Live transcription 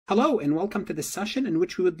Hello and welcome to this session in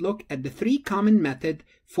which we would look at the three common methods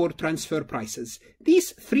for transfer prices.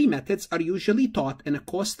 These three methods are usually taught in a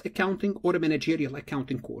cost accounting or a managerial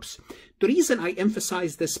accounting course. The reason I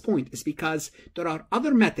emphasize this point is because there are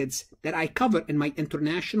other methods that I cover in my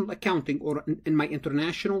international accounting or in my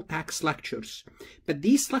international tax lectures. But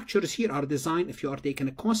these lectures here are designed if you are taking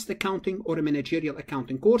a cost accounting or a managerial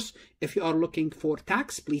accounting course. If you are looking for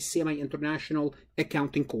tax, please see my international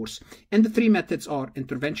accounting course. And the three methods are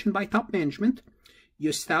intervention by top management. You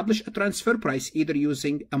establish a transfer price either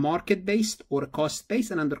using a market-based or a cost-based,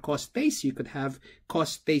 and under cost-based you could have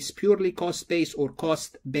cost-based, purely cost-based, or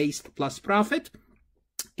cost-based plus profit.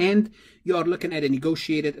 And you are looking at a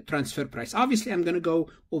negotiated transfer price. Obviously, I'm going to go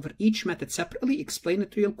over each method separately, explain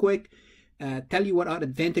it real quick, tell you what are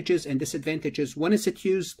advantages and disadvantages, when is it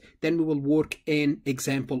used, then we will work in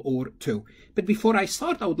example or two. But before I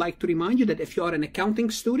start, I would like to remind you that if you are an accounting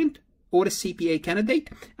student or a CPA candidate,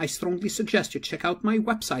 I strongly suggest you check out my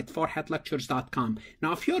website, farhatlectures.com.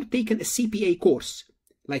 Now, if you're taking a CPA course,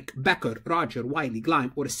 like Becker, Roger, Wiley,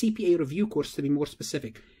 Gleim, or a CPA review course to be more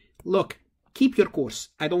specific, look, keep your course.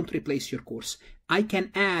 I don't replace your course. I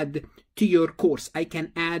can add to your course. I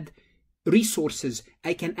can add resources.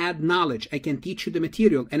 I can add knowledge. I can teach you the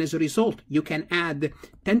material. And as a result, you can add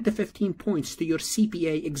 10 to 15 points to your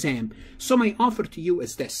CPA exam. So my offer to you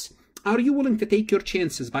is this. Are you willing to take your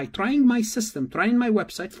chances by trying my system, trying my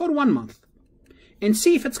website for 1 month and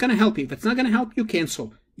see if it's going to help you? If it's not going to help you,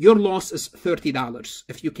 cancel. Your loss is $30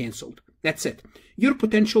 if you canceled. That's it. Your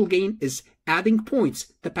potential gain is adding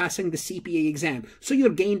points to passing the CPA exam. So your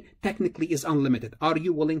gain technically is unlimited. Are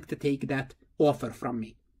you willing to take that offer from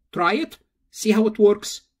me? Try it. See how it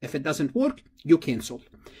works. If it doesn't work, you cancel.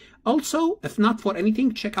 Also, if not for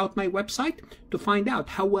anything, check out my website to find out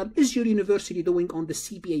how well is your university doing on the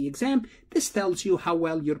CPA exam. This tells you how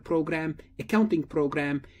well your program, accounting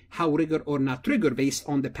program, how rigor or not rigor based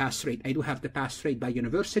on the pass rate. I do have the pass rate by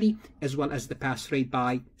university as well as the pass rate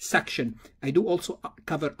by section. I do also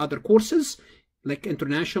cover other courses like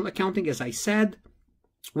international accounting, as I said.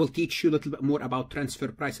 We'll teach you a little bit more about transfer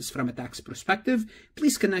prices from a tax perspective.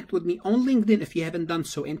 Please connect with me on LinkedIn if you haven't done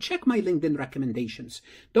so, and check my LinkedIn recommendations.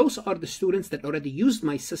 Those are the students that already used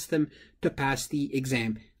my system to pass the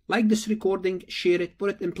exam. Like this recording, share it,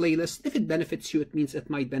 put it in playlist. If it benefits you, it means it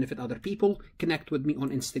might benefit other people. Connect with me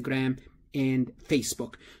on Instagram and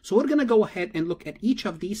Facebook. So we're going to go ahead and look at each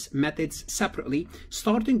of these methods separately,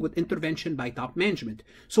 starting with intervention by top management.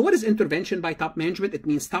 So what is intervention by top management? It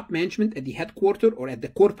means top management at the headquarter or at the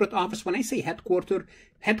corporate office. When I say headquarter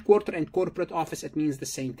and corporate office, it means the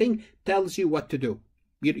same thing, tells you what to do.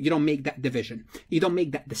 You don't make that division. You don't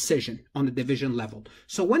make that decision on the division level.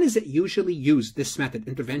 So when is it usually used, this method,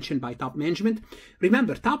 intervention by top management?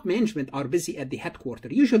 Remember, top management are busy at the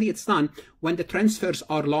headquarters. Usually it's done when the transfers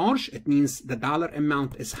are large. It means the dollar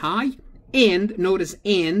amount is high. And notice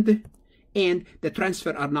and the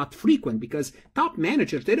transfer are not frequent, because top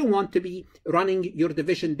managers, they don't want to be running your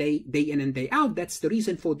division day in and day out. That's the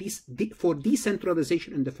reason for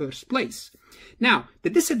decentralization in the first place. Now, the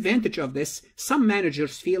disadvantage of this, some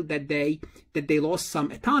managers feel that they lost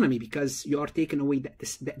some autonomy because you are taking away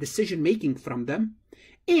that decision making from them,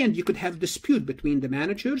 and you could have dispute between the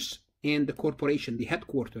managers and the corporation, the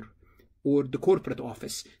headquarters, or the corporate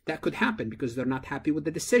office. That could happen because they're not happy with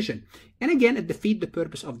the decision. And again, it defeats the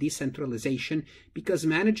purpose of decentralization, because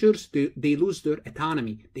managers, they lose their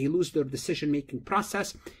autonomy. They lose their decision-making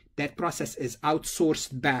process. That process is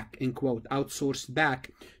outsourced back, in quote, outsourced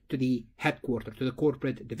back to the headquarters, to the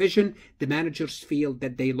corporate division. The managers feel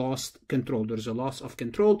that they lost control. There's a loss of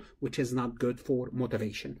control, which is not good for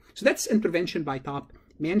motivation. So that's intervention by top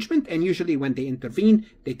management, and usually when they intervene,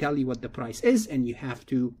 they tell you what the price is, and you have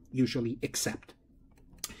to usually accept.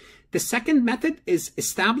 The second method is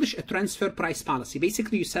establish a transfer price policy.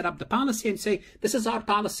 Basically, you set up the policy and say, this is our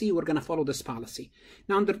policy, we're going to follow this policy.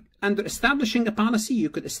 Now, under establishing a policy,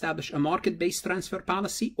 you could establish a market-based transfer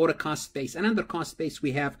policy or a cost-based. And under cost-based,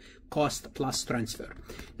 we have cost plus transfer.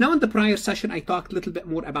 Now, in the prior session, I talked a little bit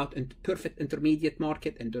more about perfect intermediate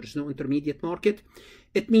market, and there's no intermediate market.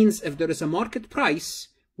 It means if there is a market price,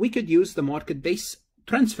 we could use the market-based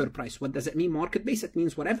transfer price. What does it mean, market-based? It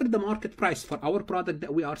means whatever the market price for our product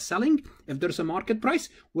that we are selling, if there's a market price,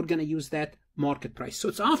 we're going to use that market price. So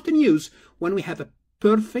it's often used when we have a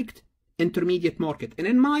perfect intermediate market. And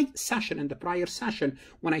in my session, in the prior session,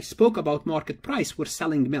 when I spoke about market price, we're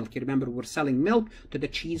selling milk. You remember, we're selling milk to the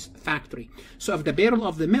cheese factory. So if the barrel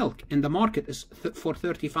of the milk in the market is for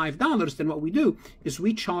 $35, then what we do is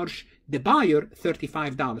we charge the buyer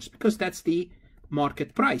 $35 because that's the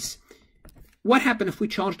market price. What happens if we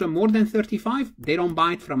charge them more than $35? They don't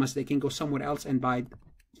buy it from us. They can go somewhere else and buy it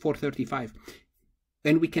 435.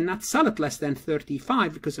 And we cannot sell it less than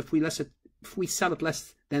 35, because if we sell it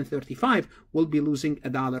less than 35, we'll be losing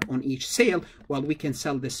 $1 on each sale, while we can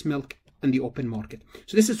sell this milk in the open market.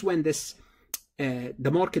 So this is when this the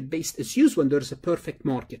market-based is used, when there's a perfect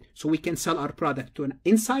market. So we can sell our product to an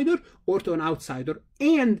insider or to an outsider,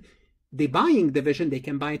 and the buying division, they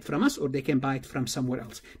can buy it from us or they can buy it from somewhere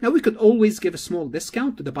else. Now, we could always give a small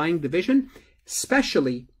discount to the buying division,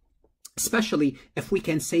 especially if we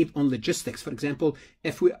can save on logistics. For example,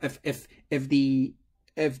 if the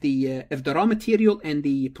raw material and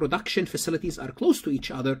the production facilities are close to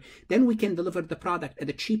each other, then we can deliver the product at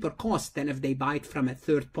a cheaper cost than if they buy it from a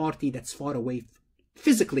third party that's far away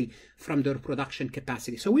physically from their production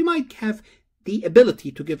capacity. So we might have the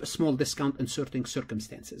ability to give a small discount in certain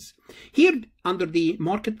circumstances. Here, under the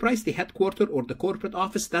market price, the headquarter or the corporate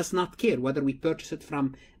office does not care whether we purchase it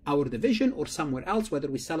from our division or somewhere else,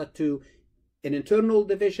 whether we sell it to an internal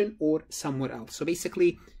division or somewhere else. So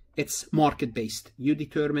basically, it's market-based. You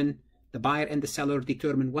determine, the buyer and the seller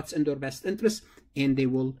determine what's in their best interest, and they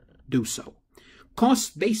will do so.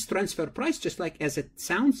 Cost-based transfer price, just like as it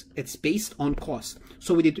sounds, it's based on cost.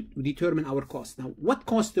 So we determine our cost. Now, what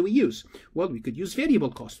cost do we use? Well, we could use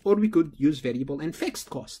variable cost, or we could use variable and fixed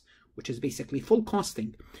cost, which is basically full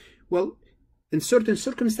costing. Well, in certain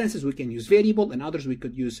circumstances, we can use variable, and others we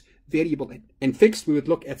could use variable and fixed. We would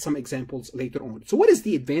look at some examples later on. So what is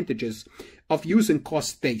the advantages of using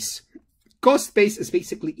cost base? Cost base is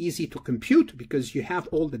basically easy to compute because you have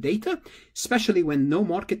all the data, especially when no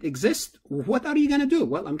market exists. What are you going to do?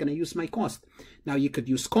 Well, I'm going to use my cost. Now, you could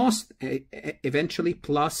use cost eventually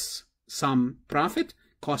plus some profit,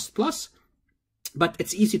 cost plus. But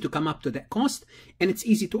it's easy to come up to that cost, and it's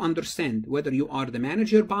easy to understand whether you are the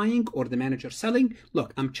manager buying or the manager selling.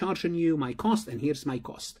 Look, I'm charging you my cost, and here's my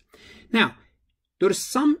cost. Now, there's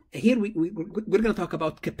some here. We're going to talk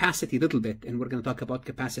about capacity a little bit, and we're going to talk about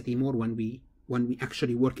capacity more when we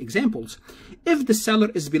actually work examples. If the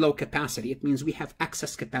seller is below capacity, it means we have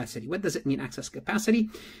excess capacity. What does it mean, excess capacity?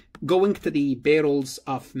 Going to the barrels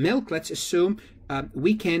of milk, let's assume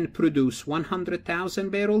we can produce 100,000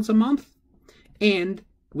 barrels a month, and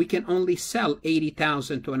we can only sell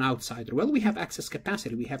 80,000 to an outsider. Well, we have excess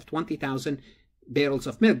capacity. We have 20,000 barrels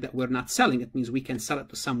of milk that we're not selling. It means we can sell it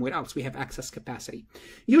to somewhere else. We have excess capacity.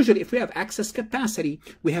 Usually, if we have excess capacity,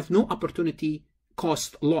 we have no opportunity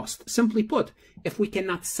cost lost. Simply put, if we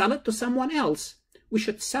cannot sell it to someone else, we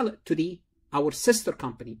should sell it to our sister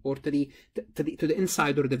company or to the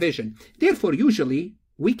insider division. Therefore, usually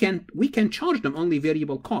we can charge them only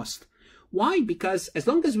variable cost. Why? Because as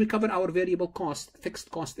long as we cover our variable cost,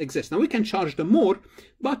 fixed cost exists. Now, we can charge them more,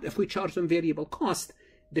 but if we charge them variable cost,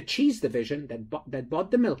 the cheese division that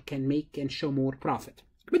bought the milk can show more profit.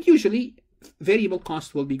 But usually, variable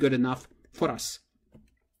cost will be good enough for us.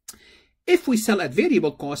 If we sell at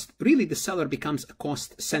variable cost, really the seller becomes a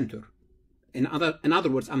cost center. In other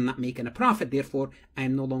words, I'm not making a profit, therefore I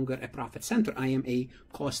am no longer a profit center. I am a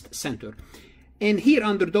cost center. And here,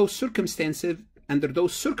 under those circumstances,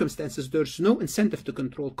 there's no incentive to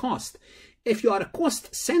control cost. If you are a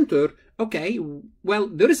cost center, okay, well,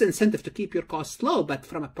 there is incentive to keep your costs low, but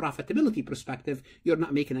from a profitability perspective, you're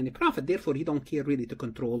not making any profit. Therefore, you don't care really to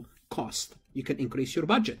control cost. You can increase your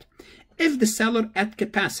budget. If the seller at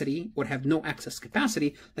capacity or have no excess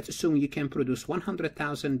capacity, let's assume you can produce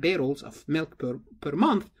 100,000 barrels of milk per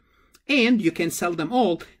month, and you can sell them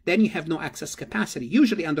all, then you have no excess capacity.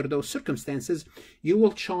 Usually, under those circumstances, you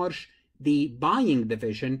will charge the buying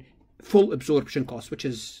division full absorption cost, which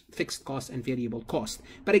is fixed cost and variable cost.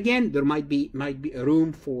 But again, there might be a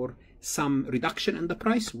room for some reduction in the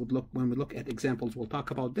price. When we look at examples, we'll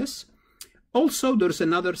talk about this. Also, there's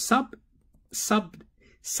another subtype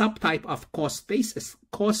of cost base, is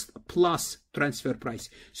cost plus transfer price.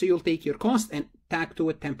 So you'll take your cost and tag to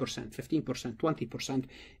it 10%, 15%, 20%,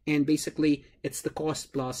 and basically it's the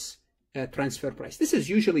cost plus transfer price. This is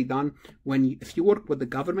usually done if you work with the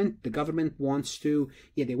government wants to,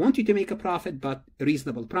 they want you to make a profit, but a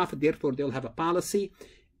reasonable profit. Therefore, they'll have a policy.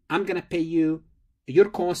 I'm going to pay you your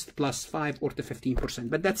cost plus 5 or to 15%.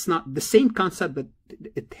 But that's not the same concept, but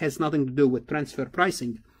it has nothing to do with transfer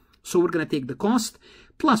pricing. So we're going to take the cost,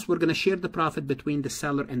 plus we're going to share the profit between the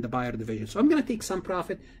seller and the buyer division. So I'm going to take some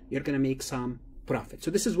profit, you're going to make some profit.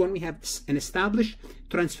 So this is when we have an established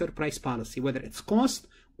transfer price policy, whether it's cost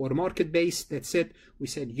or market-based. That's it. We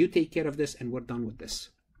said, you take care of this, and we're done with this.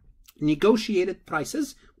 Negotiated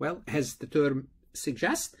prices, well, as the term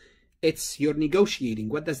suggests, you're negotiating.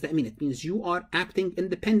 What does that mean? It means you are acting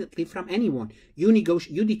independently from anyone. You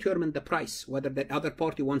determine the price. Whether that other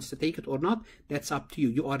party wants to take it or not, that's up to you.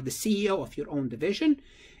 You are the CEO of your own division,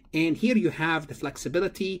 And here you have the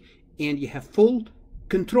flexibility and you have full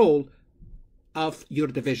control of your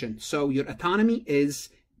division. So your autonomy is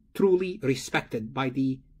truly respected by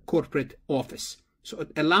the corporate office. So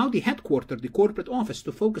it allowed the headquarters, the corporate office,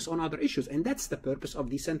 to focus on other issues. And that's the purpose of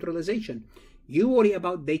decentralization. You worry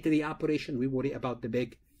about day-to-day operation, we worry about the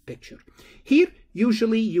big picture. Here,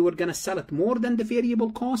 usually you are going to sell it more than the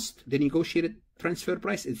variable cost, the negotiated transfer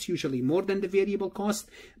price. It's usually more than the variable cost,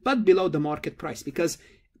 but below the market price, because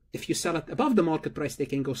if you sell it above the market price, they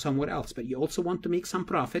can go somewhere else, but you also want to make some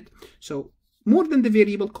profit. So more than the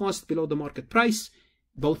variable cost, below the market price,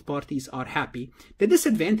 both parties are happy. The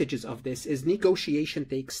disadvantages of this is negotiation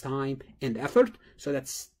takes time and effort. So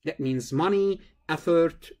that means money,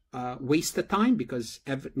 effort, wasted time, because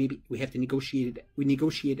maybe we have to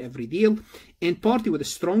negotiate every deal. And party with a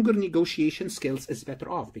stronger negotiation skills is better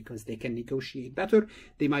off because they can negotiate better.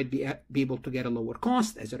 They might be able to get a lower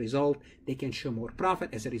cost. As a result, they can show more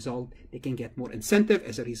profit. As a result, they can get more incentive.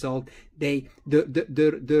 As a result, their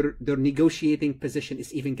negotiating position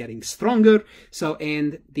is even getting stronger. So,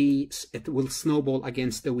 and it will snowball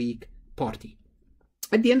against the weak party.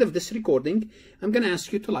 At the end of this recording, I'm going to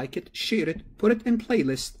ask you to like it, share it, put it in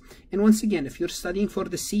playlist. And once again, if you're studying for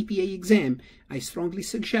the CPA exam, I strongly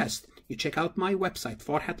suggest you check out my website,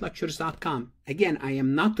 farhatlectures.com. Again, I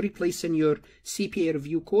am not replacing your CPA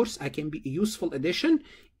review course. I can be a useful addition,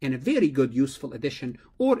 and a very good useful addition,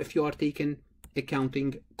 or if you are taking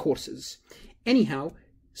accounting courses. Anyhow,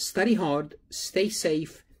 study hard, stay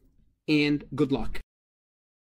safe, and good luck.